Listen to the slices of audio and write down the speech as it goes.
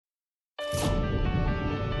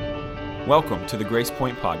Welcome to the Grace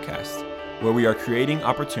Point Podcast, where we are creating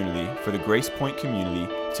opportunity for the Grace Point community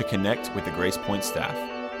to connect with the Grace Point staff.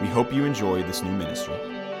 We hope you enjoy this new ministry.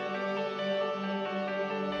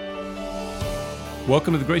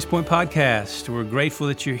 Welcome to the Grace Point Podcast. We're grateful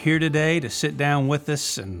that you're here today to sit down with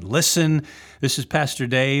us and listen. This is Pastor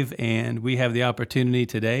Dave, and we have the opportunity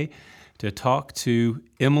today to talk to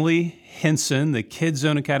Emily Henson, the Kids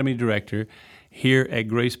Zone Academy Director here at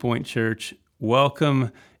Grace Point Church.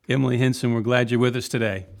 Welcome, Emily Henson. We're glad you're with us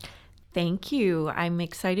today. Thank you. I'm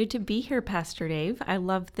excited to be here, Pastor Dave. I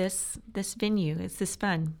love this venue. It's this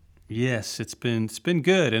fun. Yes, it's been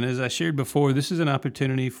good. And as I shared before, this is an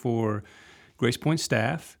opportunity for Grace Point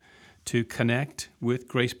staff to connect with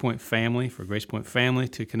Grace Point family, for Grace Point family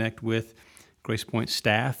to connect with Grace Point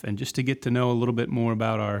staff, and just to get to know a little bit more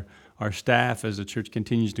about our staff as the church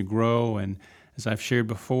continues to grow. And as I've shared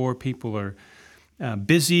before, people are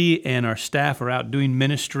busy and our staff are out doing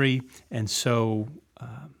ministry, and so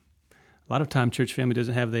a lot of time church family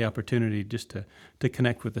doesn't have the opportunity just to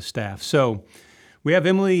connect with the staff. So we have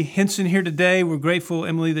Emily Henson here today. We're grateful,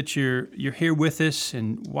 Emily, that you're here with us.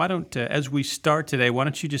 And why don't, as we start today, why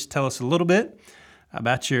don't you just tell us a little bit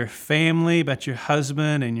about your family, about your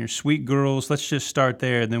husband and your sweet girls. Let's just start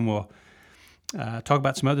there, and then we'll talk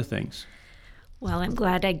about some other things. Well, I'm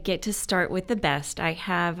glad I get to start with the best. I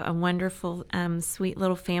have a wonderful, sweet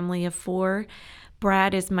little family of 4.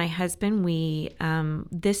 Brad is my husband. We,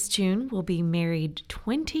 this June, will be married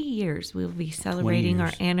 20 years. We'll be celebrating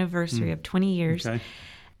our anniversary of 20 years.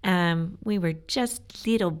 Okay. We were just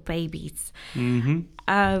little babies. Mm-hmm.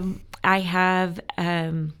 We have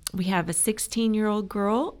a 16-year-old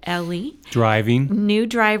girl, Ellie. Driving. New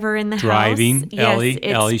driver in the house. Driving. Yes,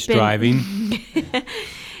 Ellie's driving.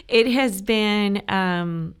 It has been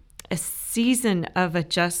a season of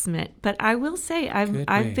adjustment, but I will say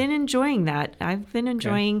I've been enjoying that. I've been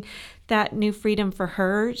enjoying that new freedom for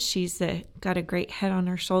her. She's got a great head on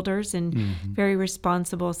her shoulders and very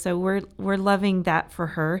responsible. So we're loving that for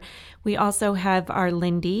her. We also have our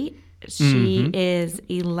Lindy. She is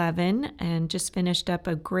 11 and just finished up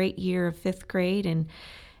a great year of 5th grade, and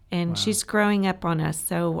wow. She's growing up on us.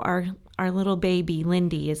 So our little baby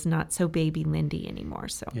Lindy is not so baby Lindy anymore.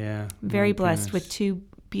 So yeah, very blessed with 2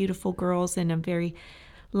 beautiful girls and a very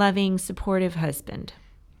loving, supportive husband.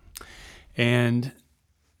 And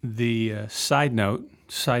the side note,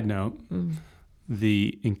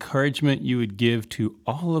 the encouragement you would give to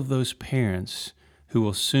all of those parents who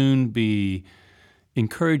will soon be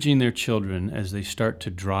encouraging their children as they start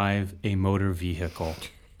to drive a motor vehicle.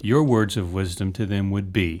 Your words of wisdom to them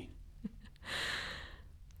would be?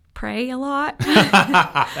 Pray a lot.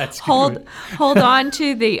 That's hold on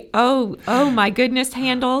to the oh my goodness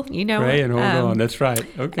handle. Pray and hold on. That's right.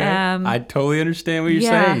 Okay. I totally understand what you're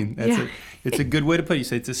saying. It's a good way to put it. You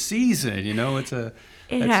say it's a season. That's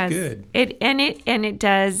good. It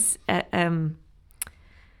does.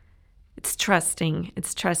 It's trusting.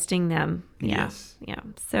 It's trusting them. Yeah. Yes. Yeah.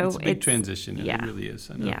 So it's a big transition. It really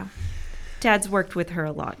is. I know. Yeah. Dad's worked with her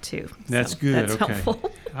a lot too. That's good. That's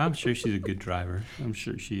helpful. I'm sure she's a good driver. I'm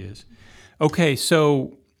sure she is. Okay,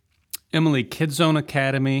 so Emily, Kids Zone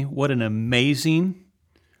Academy, what an amazing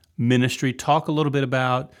ministry. Talk a little bit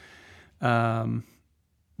about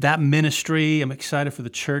that ministry. I'm excited for the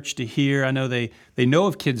church to hear. I know they know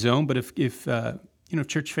of Kids Zone, but if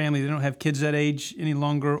church family, they don't have kids that age any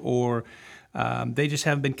longer, or they just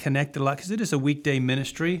haven't been connected a lot, because it is a weekday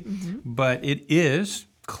ministry, but it is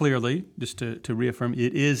clearly, just to reaffirm,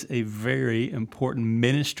 it is a very important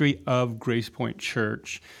ministry of Grace Point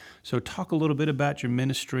Church. So talk a little bit about your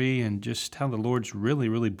ministry and just how the Lord's really,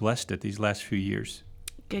 really blessed it these last few years.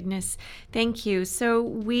 Goodness, thank you. So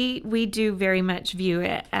we do very much view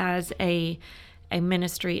it as a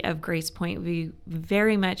ministry of Grace Point. We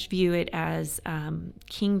very much view it as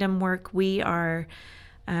kingdom work. We are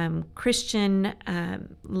Christian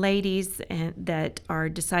ladies that are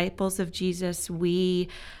disciples of Jesus. We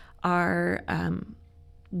are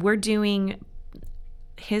we're doing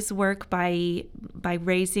His work by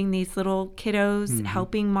raising these little kiddos,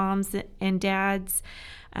 helping moms and dads.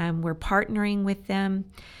 We're partnering with them.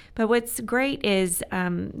 But what's great is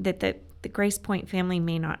that the Grace Point family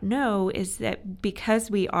may not know is that because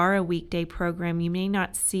we are a weekday program, you may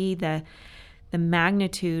not see the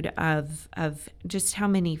magnitude of just how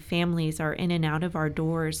many families are in and out of our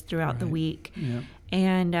doors throughout the week. Yeah.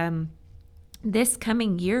 And this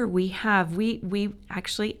coming year, we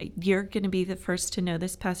actually, you're going to be the first to know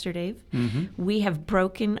this, Pastor Dave. We have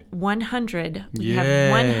broken 100. We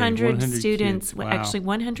have 100 students, kids. Wow. Actually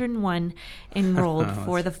 101 enrolled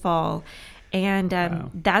for the fall. And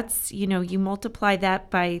Wow. that's, you multiply that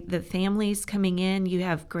by the families coming in. You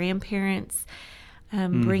have grandparents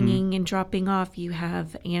bringing and dropping off. You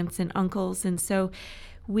have aunts and uncles. And so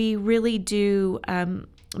we really do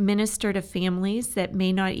minister to families that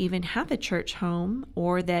may not even have a church home,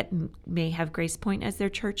 or that may have Grace Point as their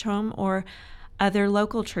church home, or other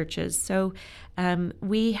local churches. So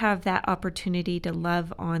we have that opportunity to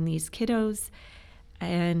love on these kiddos.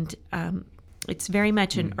 And it's very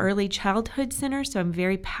much an early childhood center. So I'm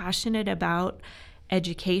very passionate about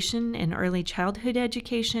education and early childhood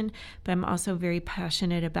education, but I'm also very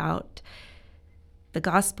passionate about the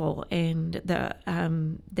gospel, and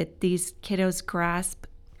that these kiddos grasp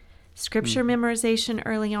scripture memorization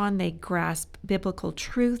early on. They grasp biblical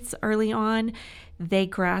truths early on. They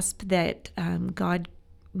grasp that God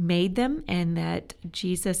made them, and that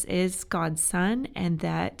Jesus is God's son, and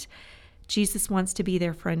that Jesus wants to be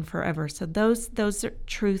their friend forever. So those are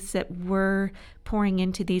truths that we're pouring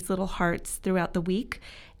into these little hearts throughout the week,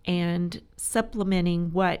 and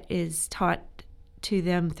supplementing what is taught to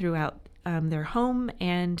them throughout their home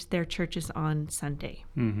and their churches on Sunday.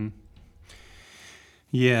 Mm-hmm.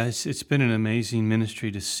 Yeah, it's been an amazing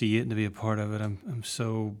ministry to see it and to be a part of it. I'm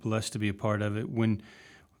so blessed to be a part of it. When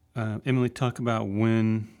Emily, talk about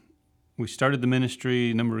when we started the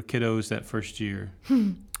ministry, number of kiddos that first year.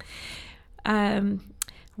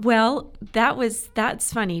 Well,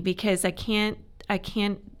 that's funny, because I can't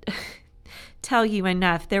tell you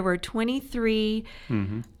enough. There were 23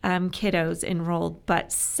 kiddos enrolled,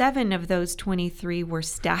 but 7 of those 23 were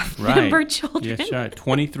staff member children. Yes, right.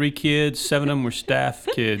 23 kids, 7 of them were staff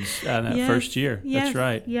kids that first year. Yes, That's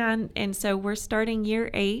right. Yeah, and so we're starting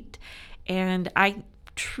year 8, and I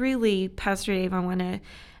truly, Pastor Dave, I want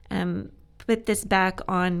to put this back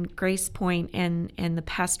on Grace Point and the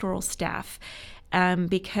pastoral staff,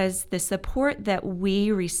 because the support that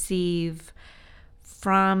we receive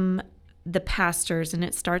from the pastors, and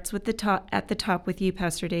it starts with at the top with you,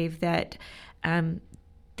 Pastor Dave, that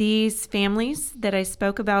these families that I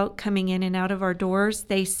spoke about coming in and out of our doors,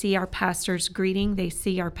 they see our pastors greeting, they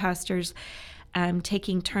see our pastors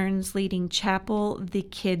taking turns leading chapel. The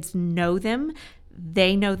kids know them,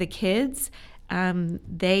 they know the kids.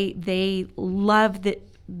 They love that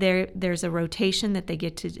there's a rotation that they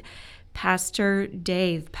get to. Pastor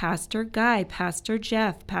Dave, Pastor Guy, Pastor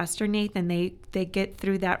Jeff, Pastor Nathan, they get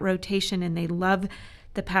through that rotation, and they love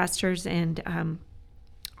the pastors. And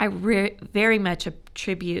I very much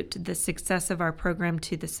attribute the success of our program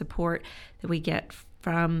to the support that we get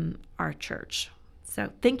from our church.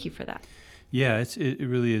 So thank you for that. Yeah, it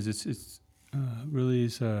really is. It's really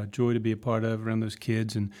is a joy to be a part of around those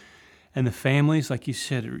kids and the families. Like you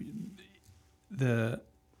said, the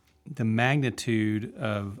magnitude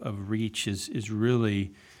of reach is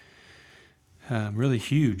really really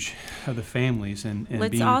huge of the families. And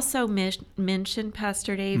let's also mention,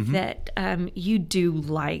 Pastor Dave, that you do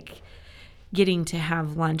like getting to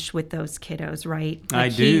have lunch with those kiddos, right? I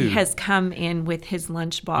do. He has come in with his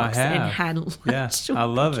lunchbox and had lunch. Yeah, with I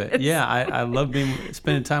love the it. kids. Yeah, I love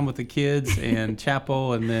spending time with the kids and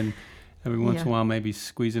chapel, and then every once in a while maybe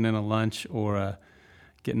squeezing in a lunch or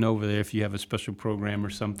getting over there if you have a special program or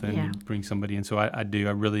something. Yeah. Bring somebody in. So I do.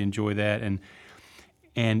 I really enjoy that, and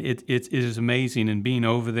it is amazing. And being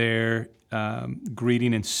over there,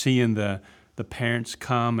 greeting and seeing the parents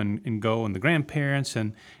come and go, and the grandparents,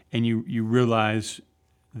 and you realize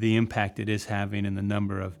the impact it is having, and the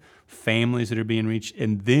number of families that are being reached.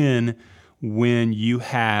 And then when you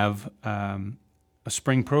have a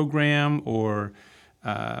spring program or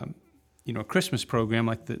a Christmas program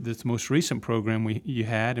like this most recent program you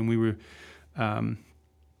had, and we were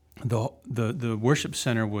the worship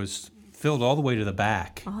center was filled all the way to the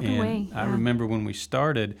back. All the way. I remember when we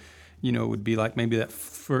started, it would be like maybe that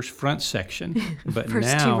first front section, but First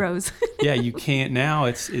now 2 rows. yeah, you can't now.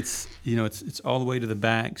 It's all the way to the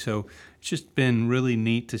back. So it's just been really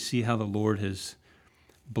neat to see how the Lord has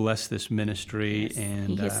blessed this ministry. Yes, and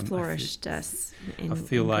he has flourished us. I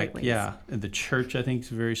feel in like, great ways. the church, I think, is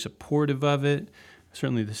very supportive of it.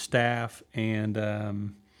 Certainly the staff, and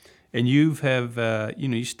you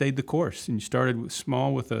stayed the course, and you started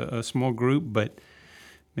with a small group, but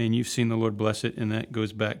man, you've seen the Lord bless it, and that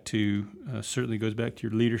goes back to certainly goes back to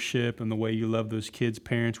your leadership and the way you love those kids'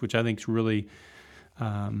 parents, which I think is really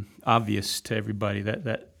obvious to everybody.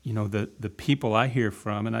 That the people I hear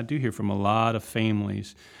from, and I do hear from a lot of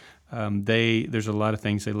families, there's a lot of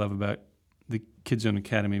things they love about the Kids Zone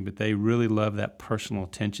Academy, but they really love that personal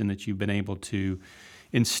attention that you've been able to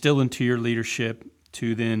instill into your leadership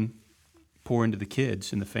to then pour into the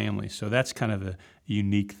kids and the family. So that's kind of a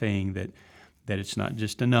unique thing, that it's not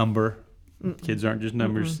just a number, Kids aren't just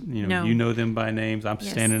numbers. No. You know them by names. I'm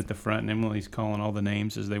Yes. standing at the front, and Emily's calling all the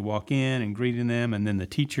names as they walk in and greeting them. And then the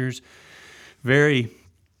teachers, very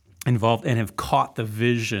involved and have caught the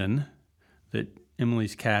vision that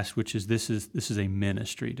Emily's cast, which is this is a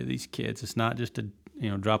ministry to these kids. It's not just to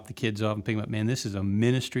drop the kids off and pick them up. Man, this is a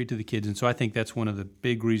ministry to the kids. And so I think that's one of the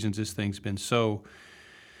big reasons this thing's been so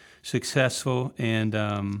successful, and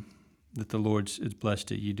that the Lord's has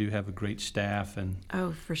blessed it. You do have a great staff, and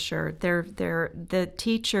Oh, for sure. The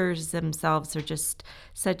teachers themselves are just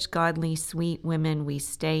such godly, sweet women. We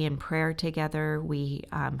stay in prayer together. We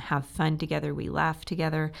have fun together. We laugh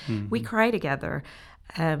together. We cry together.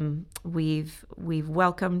 We've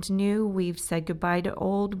welcomed new. We've said goodbye to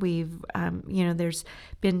old. We've there's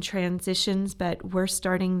been transitions, but we're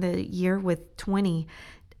starting the year with 20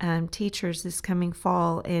 teachers this coming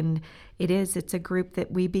fall, and it's a group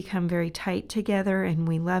that we become very tight together, and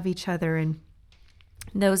we love each other, and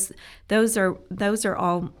those are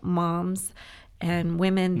all moms and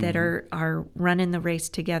women that are running the race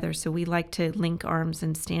together. So we like to link arms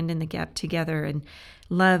and stand in the gap together and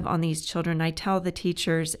love on these children. I tell the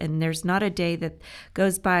teachers, and there's not a day that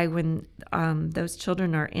goes by when those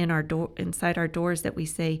children are inside our doors that we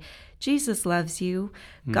say, Jesus loves you.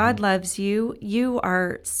 God loves you. You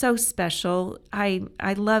are so special. I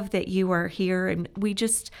love that you are here. And we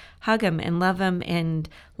just hug them and love them and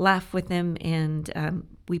laugh with them. And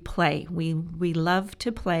we play. We love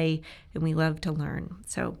to play, and we love to learn.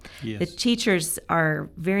 So Yes. the teachers are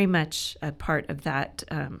very much a part of that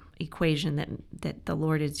equation that the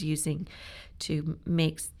Lord is using to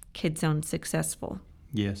make Kids Zone successful.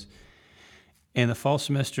 Yes. And the fall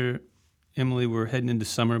semester, Emily, we're heading into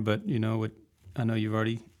summer, but I know you've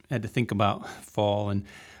already had to think about fall, and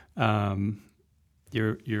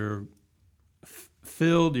you're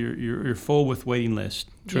filled. You're full with waiting list.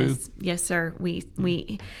 True. Yes, sir. We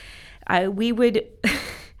would.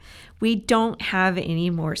 We don't have any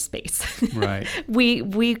more space. Right.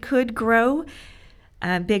 We could grow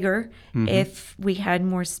bigger if we had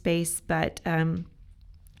more space, but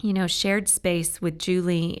shared space with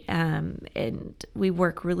Julie, and we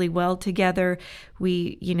work really well together.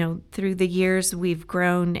 We, through the years, we've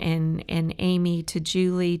grown, and Amy to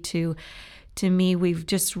Julie to me,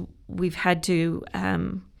 we've had to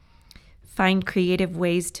find creative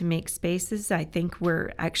ways to make spaces. I think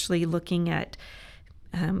we're actually looking at,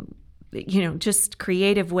 just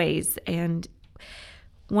creative ways. And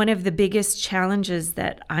one of the biggest challenges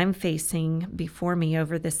that I'm facing before me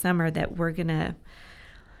over the summer that we're gonna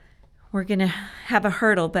have a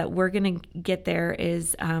hurdle, but we're gonna get there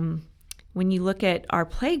is when you look at our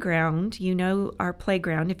playground, our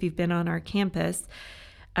playground, if you've been on our campus,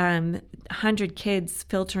 100 kids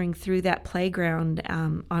filtering through that playground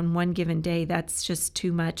on one given day, that's just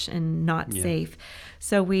too much and not safe.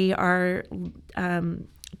 So we are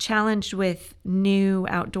challenged with new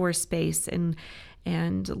outdoor space and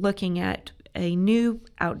looking at a new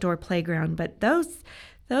outdoor playground, but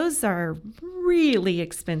those are really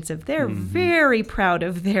expensive. They're very proud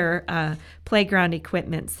of their playground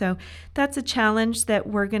equipment. So that's a challenge that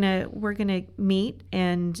we're gonna meet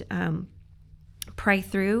and pray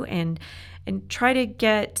through and try to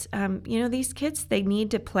get these kids. They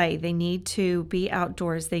need to play. They need to be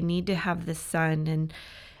outdoors. They need to have the sun and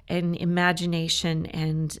imagination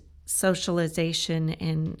and socialization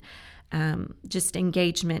and just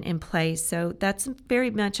engagement in play. So that's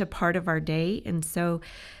very much a part of our day. And so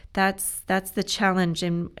that's the challenge.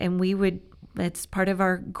 And that's part of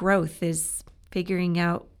our growth is figuring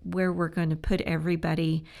out where we're going to put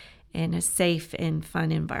everybody in a safe and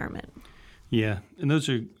fun environment. Yeah. And those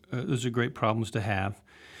are great problems to have.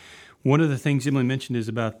 One of the things Emily mentioned is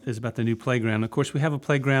about the new playground. Of course, we have a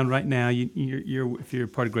playground right now. If you're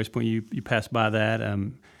part of Grace Point, you pass by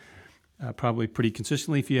that probably pretty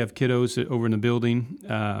consistently if you have kiddos over in the building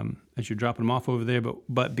as you're dropping them off over there.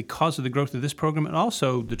 But because of the growth of this program, and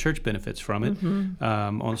also the church benefits from it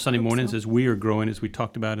on Sunday mornings as we are growing, as we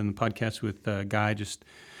talked about in the podcast with Guy just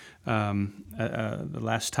the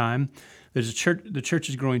last time. There's a church. The church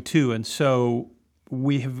is growing too, and so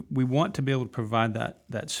we want to be able to provide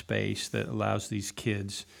that space that allows these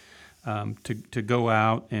kids to go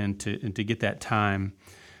out and to get that time.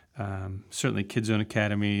 Certainly Kids Zone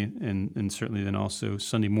Academy and certainly then also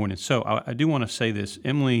Sunday morning. So I do want to say this.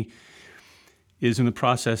 Emily is in the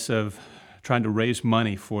process of trying to raise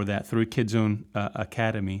money for that through Kids Zone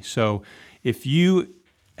Academy. So if you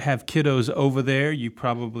have kiddos over there, you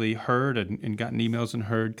probably heard and gotten emails and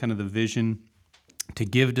heard kind of the vision to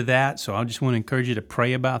give to that. So I just want to encourage you to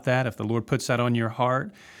pray about that. If the Lord puts that on your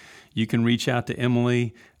heart, you can reach out to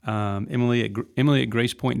Emily, Emily at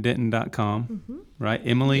gracepointdenton.com, right?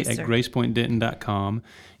 Emily Yes, at sir. gracepointdenton.com.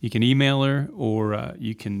 You can email her, or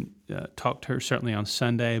you can talk to her certainly on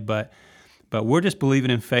Sunday, but we're just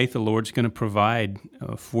believing in faith the Lord's going to provide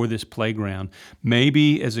for this playground.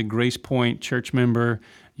 Maybe as a Grace Point church member,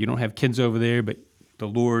 you don't have kids over there, but the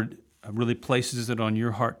Lord really places it on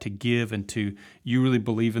your heart to give, and you really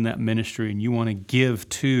believe in that ministry, and you want to give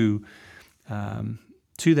to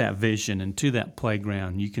that vision and to that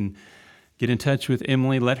playground. You can get in touch with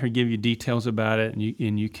Emily, let her give you details about it,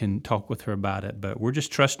 and you can talk with her about it. But we're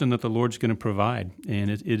just trusting that the Lord's going to provide, and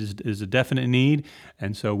it is a definite need.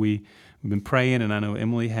 And so we've been praying, and I know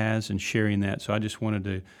Emily has, and sharing that. So I just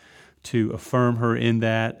wanted to affirm her in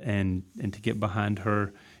that, and to get behind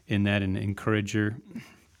her in that, and encourage her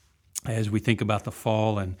as we think about the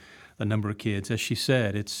fall and the number of kids. As she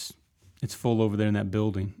said, it's full over there in that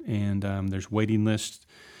building, and there's waiting lists,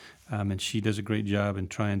 and she does a great job in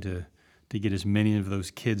trying to get as many of those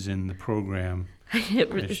kids in the program.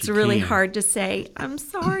 It's really hard to say, I'm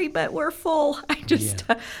sorry, but we're full.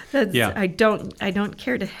 I don't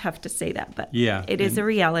care to have to say that, but it is a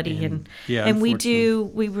reality, and we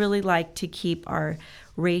really like to keep our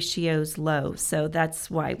ratios low. So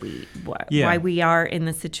that's why we are in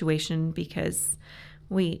the situation, because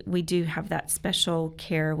we do have that special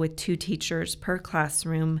care with 2 teachers per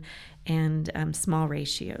classroom, and small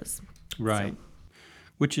ratios. Right. So.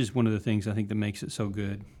 Which is one of the things I think that makes it so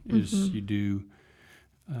good, is you do,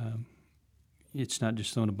 it's not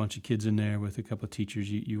just throwing a bunch of kids in there with a couple of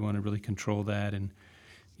teachers. You want to really control that and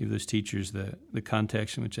give those teachers the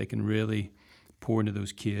context in which they can really pour into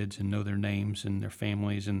those kids and know their names and their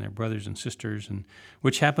families and their brothers and sisters, and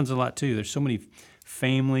which happens a lot too. There's so many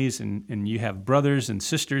families, and you have brothers and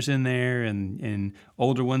sisters in there, and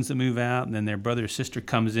older ones that move out, and then their brother or sister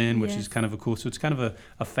comes in, which is kind of cool. So it's kind of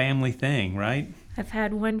a family thing, right? I've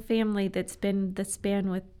had one family that's been the span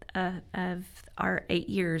with of our 8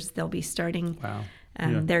 years. They'll be starting. Wow.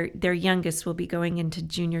 Their youngest will be going into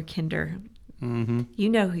junior kinder. Mm-hmm. You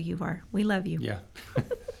know who you are. We love you. Yeah.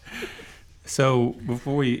 So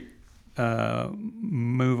before we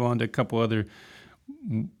move on to a couple other,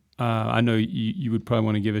 I know you would probably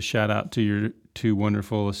want to give a shout out to your 2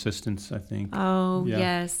 wonderful assistants, I think. Oh,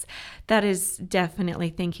 yes. That is definitely,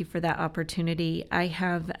 thank you for that opportunity. I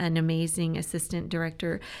have an amazing assistant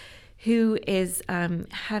director who is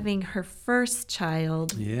having her first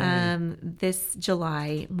child this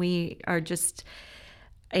July. We are just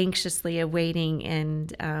anxiously awaiting,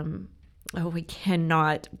 and we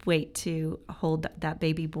cannot wait to hold that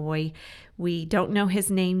baby boy. We don't know his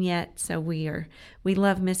name yet, so we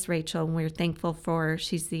love Miss Rachel, and we're thankful for her.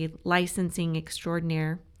 She's the licensing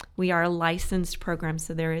extraordinaire. We are a licensed program,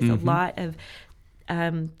 so there is a lot of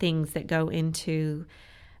things that go into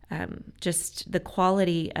just the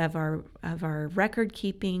quality of our record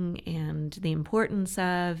keeping, and the importance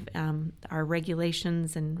of our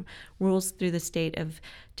regulations and rules through the state of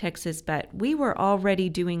Texas. But we were already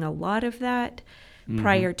doing a lot of that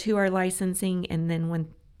prior to our licensing, and then when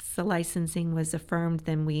the licensing was affirmed,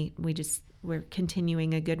 then we're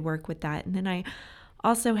continuing a good work with that. And then I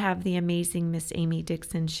also have the amazing Miss Amy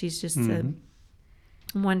Dixon. She's just a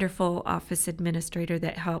wonderful office administrator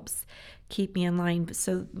that helps keep me in line.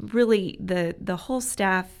 So really the whole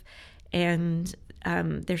staff, and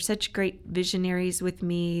they're such great visionaries with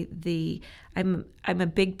me. I'm a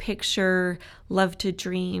big picture, love to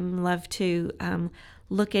dream, love to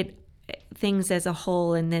look at things as a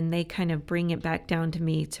whole, and then they kind of bring it back down to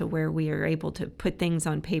me to where we are able to put things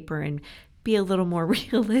on paper and be a little more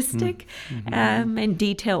realistic and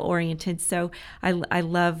detail oriented. So I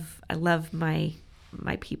love my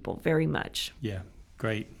people very much. Yeah,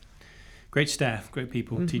 great staff, great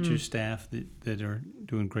people, teachers, staff that are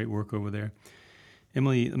doing great work over there.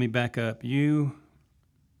 Emily, let me back up. You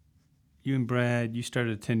and Brad, you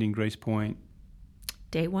started attending Grace Point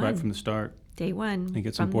day one, right from the start. Day one. I think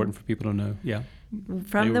it's important for people to know. Yeah.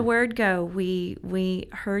 From the word go, we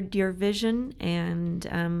heard your vision,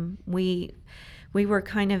 and we were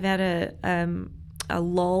kind of at a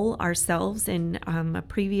lull ourselves in a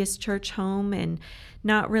previous church home, and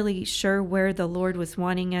not really sure where the Lord was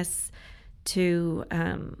wanting us to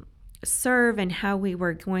serve, and how we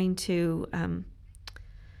were going to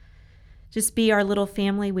just be our little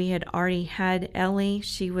family. We had already had Ellie.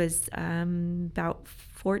 She was about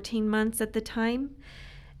 14 months at the time.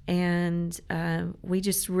 And we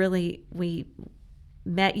just really,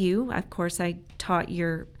 met you. Of course, I taught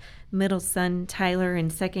your middle son Tyler in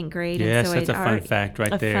second grade. Yes, and so that's a fun fact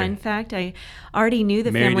right there. A fun fact. I already knew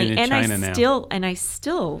the Married family, in and China now. I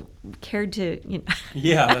still cared to.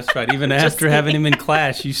 Yeah, that's right. Even after having him in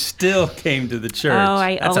class, you still came to the church. Oh,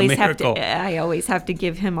 that's a miracle. I always have to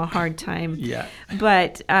give him a hard time. Yeah.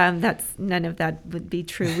 But that's none of that would be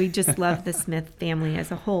true. We just love the Smith family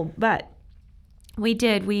as a whole. But we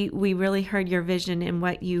did. We really heard your vision and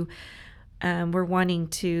what you were wanting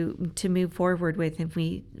to move forward with, and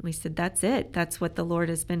we said that's it. That's what the Lord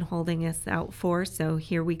has been holding us out for. So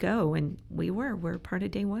here we go, and we're part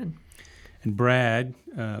of day one. And Brad,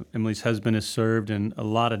 Emily's husband, has served in a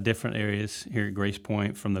lot of different areas here at Grace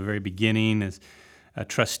Point from the very beginning as a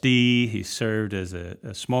trustee. He's served as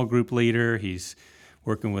a small group leader. He's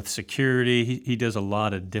working with security. He does a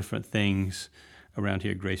lot of different things around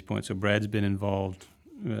here at Grace Point. So Brad's been involved,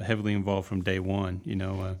 heavily involved from day one.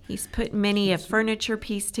 He's put many a furniture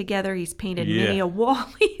piece together. He's painted Yeah. many a wall.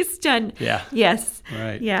 He's done. Yeah. Yes.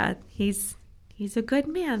 Right. Yeah. He's a good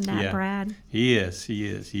man, that Yeah. Brad. He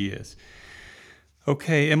is.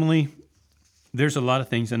 Okay, Emily, there's a lot of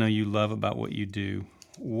things I know you love about what you do.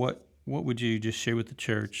 What would you just share with the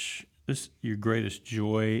church? Your greatest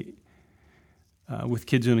joy with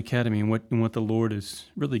Kids Zone Academy, and what the Lord has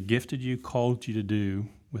really gifted you, called you to do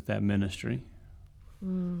with that ministry?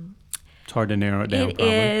 It's hard to narrow it down. It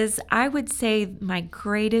probably. is. I would say my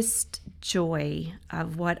greatest joy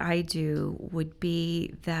of what I do would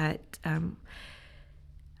be that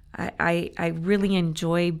I really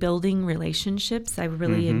enjoy building relationships. I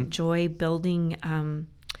really enjoy building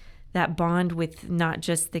that bond with not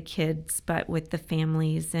just the kids, but with the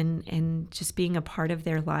families, and just being a part of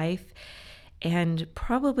their life. And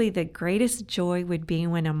probably the greatest joy would be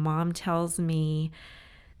when a mom tells me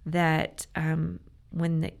that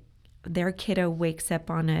when their kiddo wakes up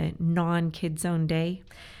on a non-Kid Zone day,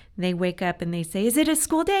 they wake up and they say, "Is it a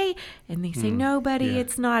school day?" And they say, "No, buddy, yeah.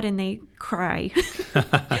 it's not." And they cry.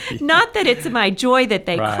 Not that it's my joy that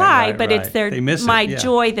they Right, cry, right, but right. it's They miss it, my yeah.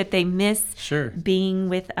 joy that they miss Sure. being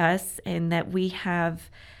with us, and that we have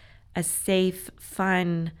a safe,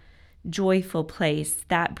 fun, joyful place.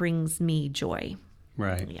 That brings me joy.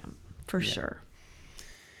 Right. Yeah, for sure.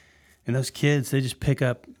 And those kids, they just pick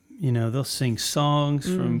up, they'll sing songs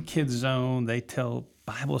from Kids Zone. They tell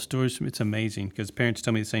Bible stories. It's amazing because parents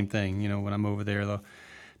tell me the same thing. When I'm over there, they'll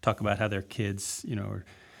talk about how their kids, are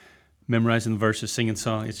memorizing the verses, singing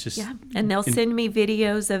songs. It's just... Yeah, and they'll send me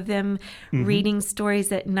videos of them reading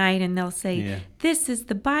stories at night, and they'll say, "This is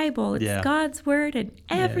the Bible. It's God's word, and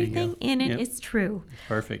everything in it is true."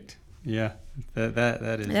 Perfect. Yeah,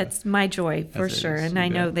 that is... That's my joy for That's it. sure, and You I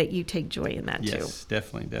know bet. that you take joy in that too. Yes,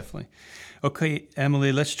 definitely. Okay,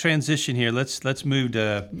 Emily, let's transition here. Let's move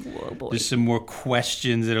to Whoa, boy. just some more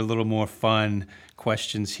questions that are a little more fun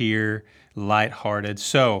questions here, lighthearted.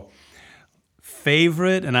 So,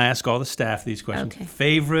 favorite, and I ask all the staff these questions, Okay.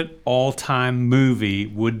 favorite all-time movie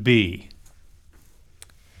would be?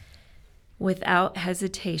 Without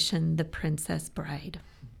hesitation, The Princess Bride.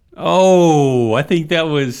 Oh, I think that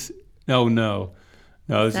was... No,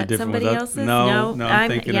 it's Is a that different somebody one. else's? No, I'm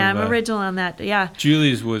thinking of... I'm original on that. Yeah.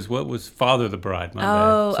 Julie's was Father of the Bride. My Oh,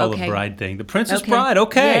 bad. It's all okay. the bride thing. The Princess Okay. Bride.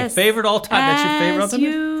 Okay, Yes. favorite all time. That's your favorite all As time.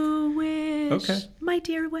 you wish. Okay. My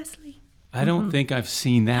dear Wesley. I don't think I've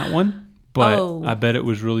seen that one, but Oh. I bet it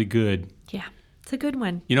was really good. Yeah, it's a good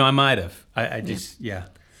one. I might have. I just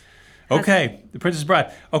Okay, The Princess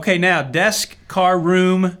Bride. Okay, now desk, car,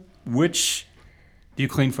 room. Which do you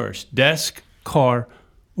clean first? Desk, car,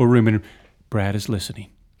 or room? And Brad is listening.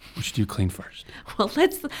 Which do you clean first? Well,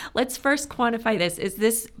 let's first quantify this. Is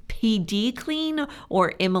this PD clean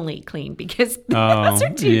or Emily clean? Because those are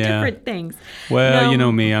two different things. Well, No, you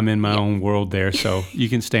know me. I'm in my own world there, so you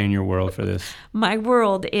can stay in your world for this. my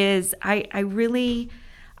world is I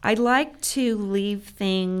like to leave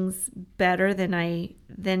things better than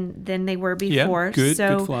they were before. Yeah, good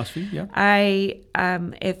So philosophy. Yeah. I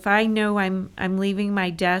if I know I'm leaving my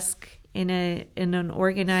desk in an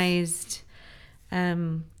organized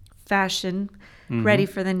fashion, ready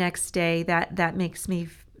for the next day, that makes me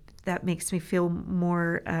feel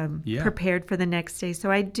more prepared for the next day. So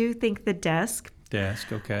I do think the desk.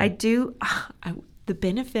 Desk, okay. I do. The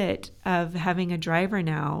benefit of having a driver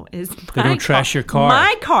now is They don't trash your car.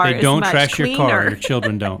 My car They is don't much trash your car. cleaner. Your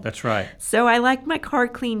children don't. That's right. So I like my car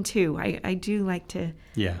clean too. I do like to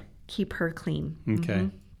Yeah. keep her clean. Okay.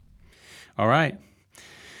 All right.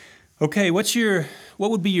 Okay, what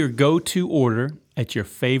would be your go-to order at your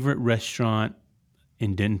favorite restaurant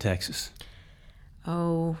in Denton, Texas?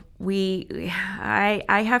 Oh,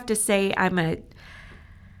 I have to say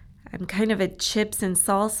I'm kind of a chips and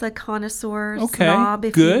salsa connoisseur, Okay, snob,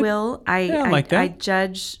 if good. you will. I like that. I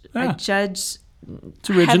judge It's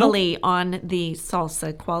original. heavily on the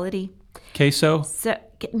salsa quality. Queso. So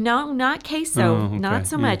no, not queso, Oh, okay, not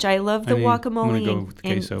so yeah. much. I love the I'm gonna guacamole. go with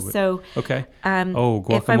queso, but- so Okay. oh,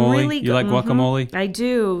 guacamole. You like guacamole? I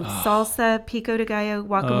do. Salsa, pico de gallo,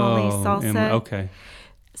 guacamole, salsa. Okay.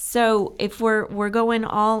 So if we're going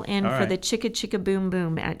all in All for right. the chicka boom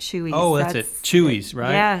boom at Chewy's. Oh, that's it. Chewy's,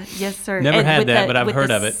 right? Yeah, yes, sir. Never And had with that, the- but I've with heard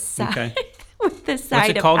the of it. si- Okay. With the side What's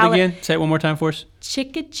it of called again? Say it one more time for us.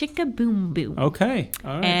 Chicka boom boom. Okay.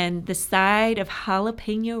 All right. And the side of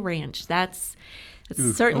jalapeno ranch. That's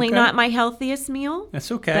Ooh, certainly okay. not my healthiest meal.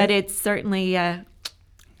 That's okay. But it's certainly, I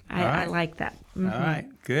right. like that. All right.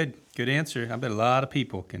 Good answer. I bet a lot of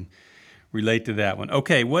people can relate to that one.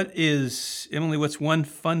 Okay. Emily, what's one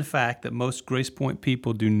fun fact that most Grace Point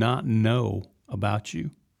people do not know about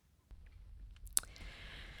you?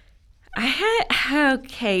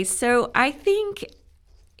 Okay, so I think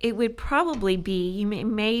it would probably be, you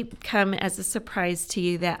may come as a surprise to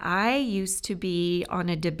you, that I used to be on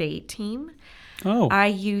a debate team. Oh. I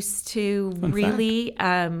used to really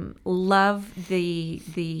love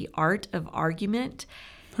the art of argument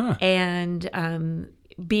and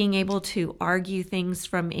being able to argue things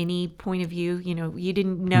from any point of view. You know, you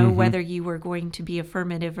didn't know whether you were going to be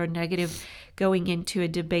affirmative or negative going into a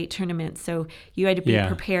debate tournament, so you had to be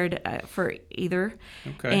prepared for either.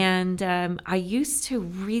 Okay. And I used to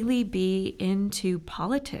really be into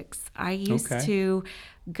politics. I used to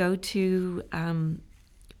go to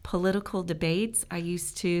political debates. I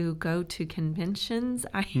used to go to conventions.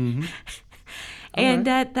 And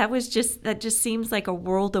that just seems like a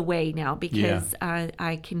world away now, because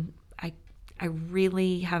I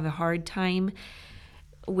really have a hard time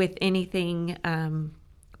with anything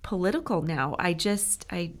political now.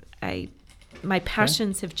 My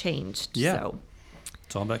passions have changed. Yeah. So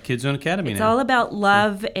It's all about Kids Zone Academy it's now. all about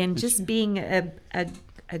love and just being a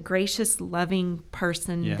gracious, loving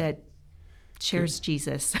person that shares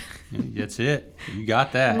Jesus. That's it. You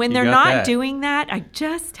got that. When they're not doing that, I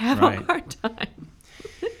just have a hard time.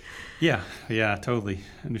 Yeah, totally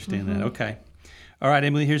understand that. Okay. All right,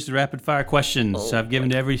 Emily, here's the rapid fire questions I've given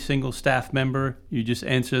to every single staff member. You just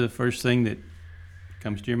answer the first thing that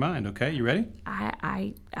comes to your mind, okay? You ready?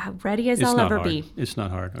 I'm ready as I'll ever be. It's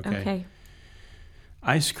not hard, okay? Okay.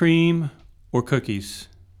 Ice cream or cookies?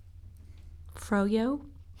 Froyo?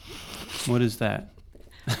 What is that?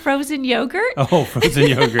 Frozen yogurt? Oh, frozen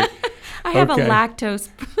yogurt. I have a lactose.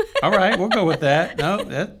 All right, we'll go with that. No,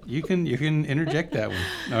 you can interject that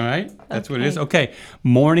one. All right, that's what it is. Okay,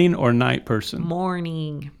 morning or night person?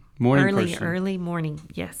 Morning person. Early morning.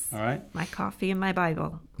 Yes. All right. My coffee and my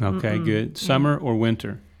Bible. Okay, good. Summer or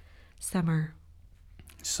winter? Summer.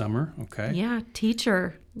 Summer. Okay. Yeah,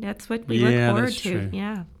 teacher. That's what we look forward that's to. True.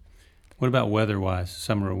 Yeah. What about weather-wise?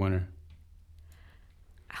 Summer or winter?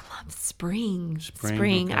 I love spring.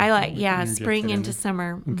 Okay. I like spring into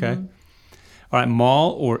summer. Okay. All right,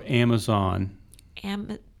 mall or Amazon?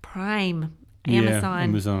 Prime. Amazon. Yeah,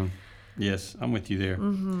 Amazon. Yes, I'm with you there.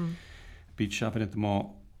 Beach shopping at the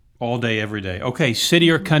mall all day, every day. Okay, city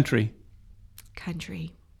or country?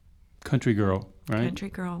 Country. Country girl, right? Country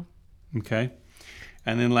girl. Okay.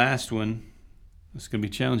 And then last one. This is going to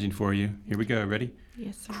be challenging for you. Here we go. Ready?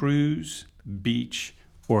 Yes, sir. Cruise, beach,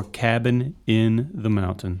 or cabin in the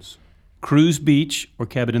mountains? Cruise, beach, or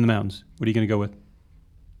cabin in the mountains? What are you going to go with?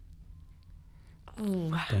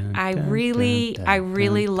 Ooh, I really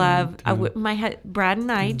love. Brad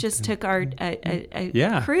and I just took our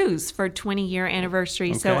cruise for 20-year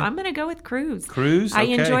anniversary, so I'm going to go with cruise. Cruise, I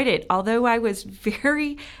enjoyed it, although I was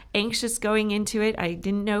very anxious going into it. I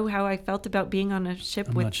didn't know how I felt about being on a ship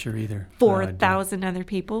I'm with not sure either. 4,000 other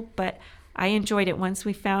people, but I enjoyed it. Once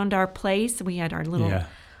we found our place, we had our little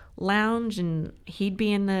lounge, and he'd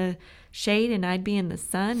be in the shade and I'd be in the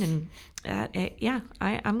sun, and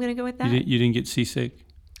I'm going to go with that. You didn't get seasick?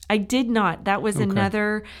 I did not. That was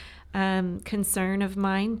another concern of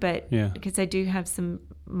mine, but because I do have some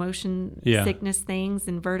motion sickness things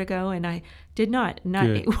and vertigo, and I did not.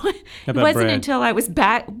 It wasn't until I was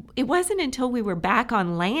back. It wasn't until we were back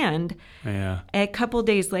on land a couple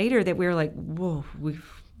days later that we were like, whoa,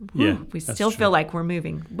 we still feel like we're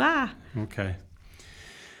moving. Wow.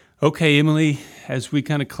 Okay, Emily, as we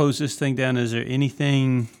kind of close this thing down, is there any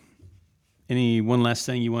one last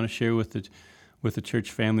thing you want to share with the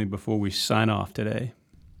church family before we sign off today?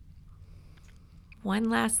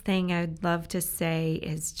 One last thing I'd love to say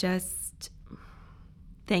is just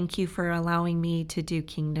thank you for allowing me to do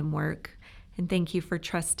kingdom work, and thank you for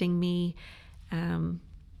trusting me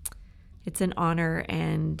an honor,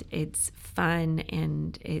 and it's fun,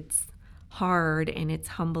 and it's hard, and it's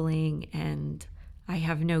humbling, and I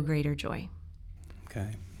have no greater joy. Okay.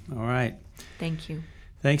 All right. Thank you.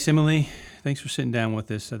 Thanks, Emily. Thanks for sitting down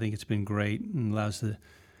with us. I think it's been great and allows the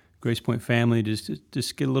Grace Point family to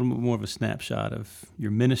just get a little bit more of a snapshot of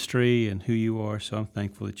your ministry and who you are. So I'm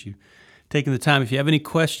thankful that you've taken the time. If you have any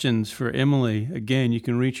questions for Emily, again, you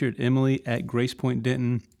can reach her at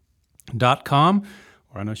emily@gracepointdenton.com,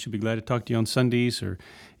 or I know she'll be glad to talk to you on Sundays or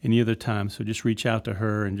any other time. So just reach out to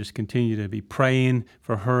her and just continue to be praying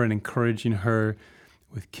for her and encouraging her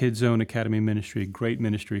with Kids Zone Academy Ministry, a great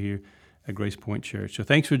ministry here at Grace Point Church. So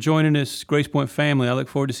thanks for joining us, Grace Point family. I look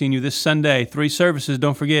forward to seeing you this Sunday. 3 services,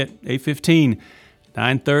 don't forget, 8:15,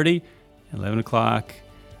 9:30, 11 o'clock.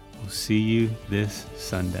 We'll see you this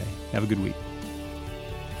Sunday. Have a good week.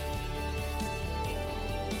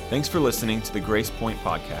 Thanks for listening to the Grace Point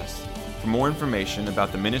Podcast. For more information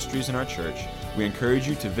about the ministries in our church, we encourage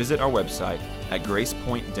you to visit our website at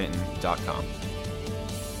gracepointdenton.com.